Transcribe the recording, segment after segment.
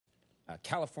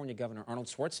California Governor Arnold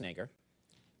Schwarzenegger.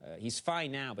 He's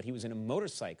fine now, but he was in a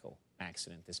motorcycle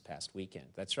accident this past weekend.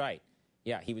 That's right.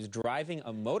 Yeah, he was driving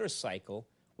a motorcycle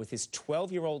with his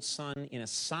 12-year-old son in a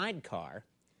sidecar,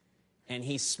 and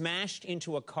he smashed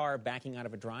into a car backing out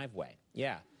of a driveway.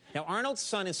 Yeah. Now, Arnold's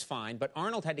son is fine, but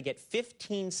Arnold had to get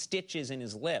 15 stitches in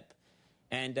his lip.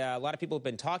 And a lot of people have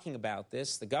been talking about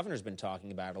this. The governor's been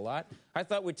talking about it a lot. I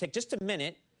thought we'd take just a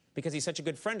minute, because he's such a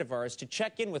good friend of ours, to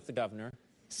check in with the governor,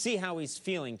 see how he's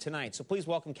feeling tonight. So please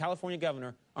welcome California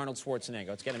Governor Arnold Schwarzenegger.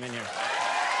 Let's get him in here.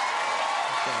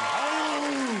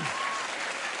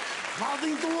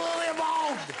 Nothing to worry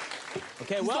about.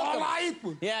 Okay, It's welcome. all right.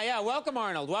 Yeah, welcome,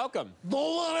 Arnold. Welcome.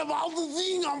 Don't worry about the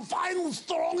thing. I'm fine and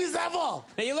strong as ever.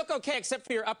 Now, you look okay, except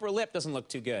for your upper lip doesn't look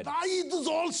too good. It is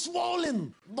all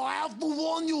swollen. But I have to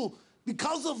warn you,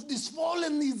 because of the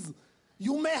swollenness,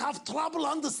 you may have trouble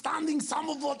understanding some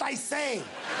of what I say.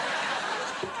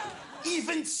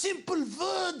 Even simple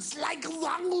words like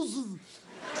zangus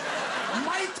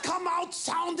might come out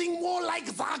sounding more like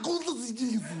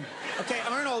zagus. Okay,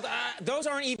 Arnold, those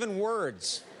aren't even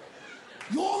words.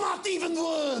 You're not even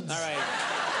words. All right.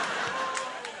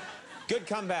 Good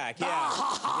comeback, yeah.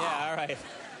 Yeah, all right.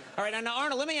 All right, now,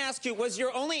 Arnold, let me ask you, was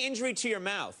your only injury to your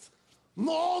mouth?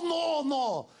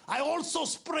 No. I also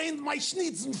sprained my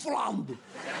Schnitzenfront.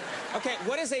 Okay,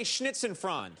 what is a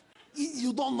Schnitzenfront?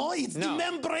 You don't know? It's No. the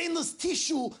membranous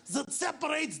tissue that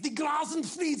separates the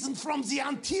Grasenfliesen from the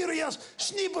anterior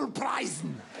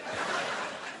Schnibbelpreisen.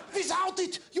 Without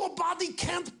it, your body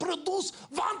can't produce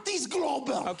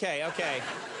Vantisglober. Okay.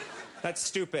 That's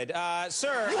stupid.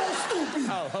 Sir... You're stupid.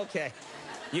 Oh, okay.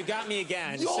 You got me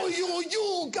again. You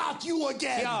got you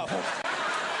again. Yo.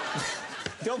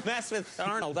 Don't mess with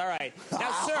Arnold, all right.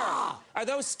 Now, sir, are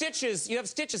those stitches, you have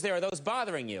stitches there, are those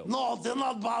bothering you? No, they're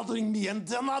not bothering me, and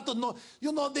they're not,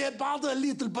 they bother a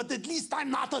little, but at least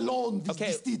I'm not alone with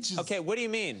the stitches. Okay, what do you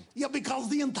mean? Yeah, because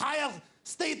the entire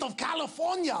state of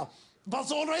California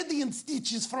was already in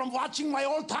stitches from watching my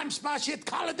all-time smash hit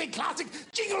holiday classic,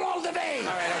 Jingle All the Way. All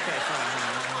right, okay,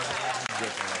 fine.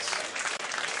 Ridiculous.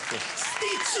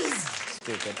 Stitches.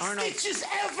 Stupid. Arnold. Stitches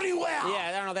everywhere.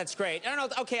 Yeah, Arnold, that's great.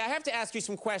 Arnold, okay, I have to ask you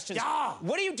some questions. Yeah.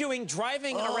 What are you doing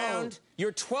driving around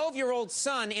your 12-year-old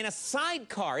son in a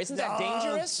sidecar? Isn't that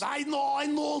dangerous? I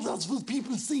know, that's what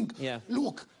people think. Yeah.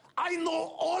 Look, I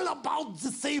know all about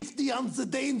the safety and the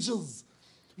dangers.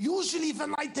 Usually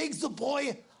when I take the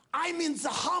boy, I'm in the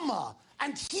Hummer,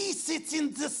 and he sits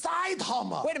in the side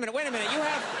Hummer. Wait a minute.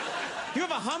 You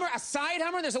have a Hummer, a side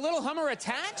Hummer? There's a little Hummer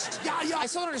attached? Yeah. I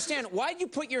still don't understand. Why'd you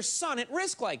put your son at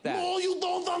risk like that? No, you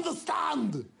don't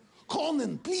understand.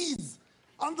 Conan, please,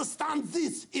 understand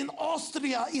this. In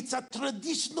Austria, it's a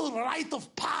traditional rite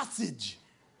of passage.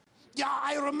 Yeah,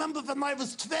 I remember when I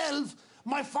was 12,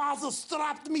 my father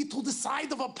strapped me to the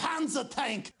side of a Panzer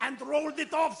tank and rolled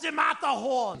it off the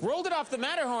Matterhorn. Rolled it off the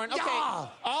Matterhorn? Okay. Yeah.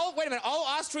 Wait a minute, all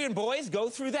Austrian boys go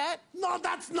through that? No,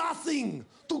 that's nothing.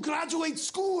 To graduate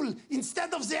school,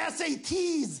 instead of the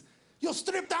SATs, you're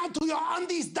stripped down to your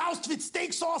undies, doused with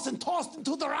steak sauce, and tossed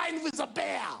into the Rhine with a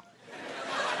bear.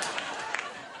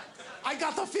 I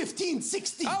got a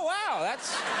 1560. Oh, wow,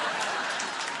 that's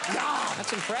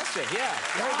impressive, yeah.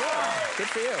 Very good. Good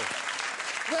for you.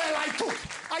 Well,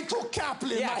 I took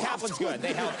Kaplan. Yeah, Kaplan's good.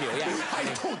 They help you, yeah. I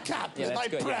took Kaplan. I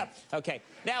prepped. Yeah. Okay.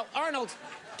 Now, Arnold,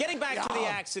 getting back to the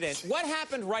accident, what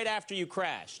happened right after you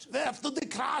crashed? After the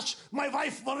crash, my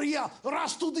wife, Maria,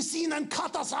 rushed to the scene and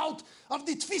cut us out of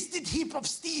the twisted heap of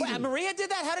steel. Wait, Maria did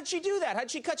that? How did she do that? How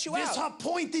did she cut you out? With her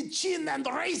pointed chin and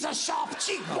razor-sharp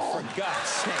cheekbone. Oh, for God's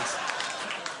sakes.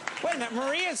 Wait a minute,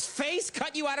 Maria's face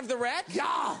cut you out of the wreck?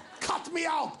 Yeah, cut me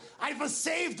out. I was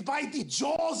saved by the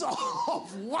jaws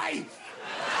of life.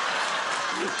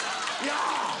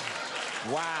 Yeah.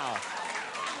 Wow.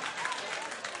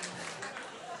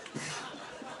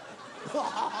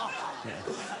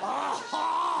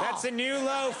 That's a new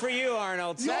low for you,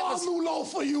 Arnold. New low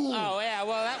for you. Oh, yeah,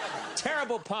 well,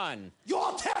 terrible pun.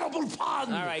 You're a terrible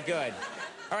pun. All right, good.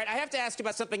 All right, I have to ask you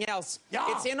about something else. Yeah.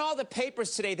 It's in all the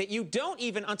papers today that you don't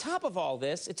even, on top of all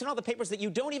this, it's in all the papers that you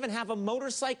don't even have a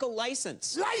motorcycle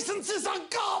license. Licenses are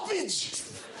garbage.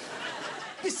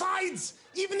 Besides,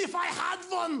 even if I had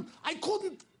one, I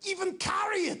couldn't even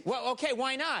carry it. Well, okay,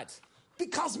 why not?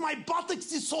 Because my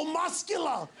buttocks is so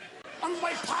muscular and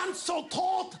my pants so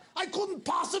taut, I couldn't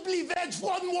possibly wedge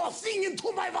one more thing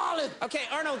into my wallet. Okay,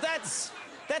 Arnold, that's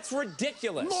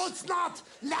ridiculous. No, it's not.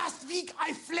 Last week,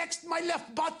 I flexed my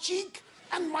left butt cheek,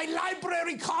 and my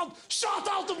library card shot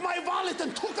out of my wallet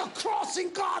and took a crossing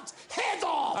guard's head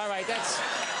off. All right, that's...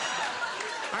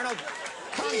 Arnold,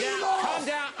 calm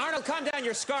down. Arnold, calm down.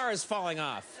 Your scar is falling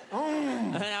off.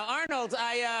 Now, Arnold,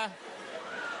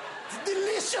 It's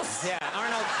delicious. Yeah,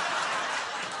 Arnold.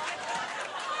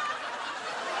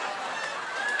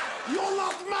 You're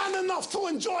not man enough to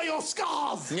enjoy your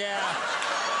scars. Yeah.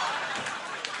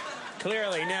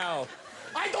 Clearly, no.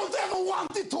 I don't ever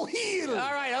want it to heal.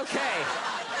 All right, okay.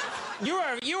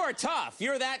 You are tough.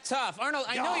 You're that tough. Arnold,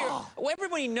 I know well,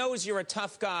 everybody knows you're a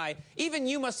tough guy. Even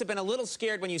you must have been a little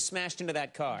scared when you smashed into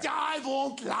that car. Yeah, I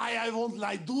won't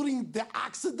lie. During the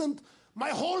accident, my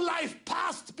whole life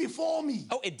passed before me.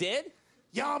 Oh, it did?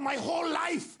 Yeah, my whole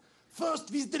life.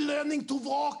 First with the learning to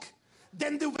walk,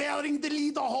 then the wearing the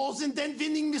lederhosen, then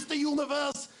winning Mr.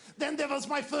 Universe, then there was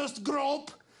my first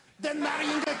grope, then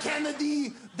marrying a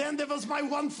Kennedy, then there was my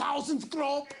 1000th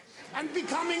grope, and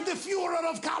becoming the Führer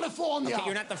of California. Okay,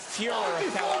 you're not the Führer of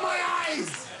before California. my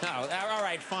eyes. No, all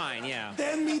right, fine, yeah.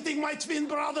 Then meeting my twin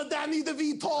brother, Danny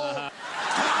DeVito,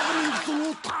 traveling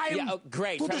through time Yeah, oh,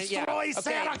 great. to destroy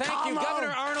Sarah Thank Connor. you,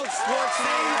 Governor Arnold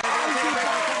Schwarzenegger.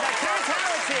 Territory.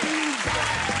 Being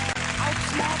back,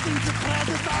 outsmarting the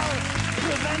predator.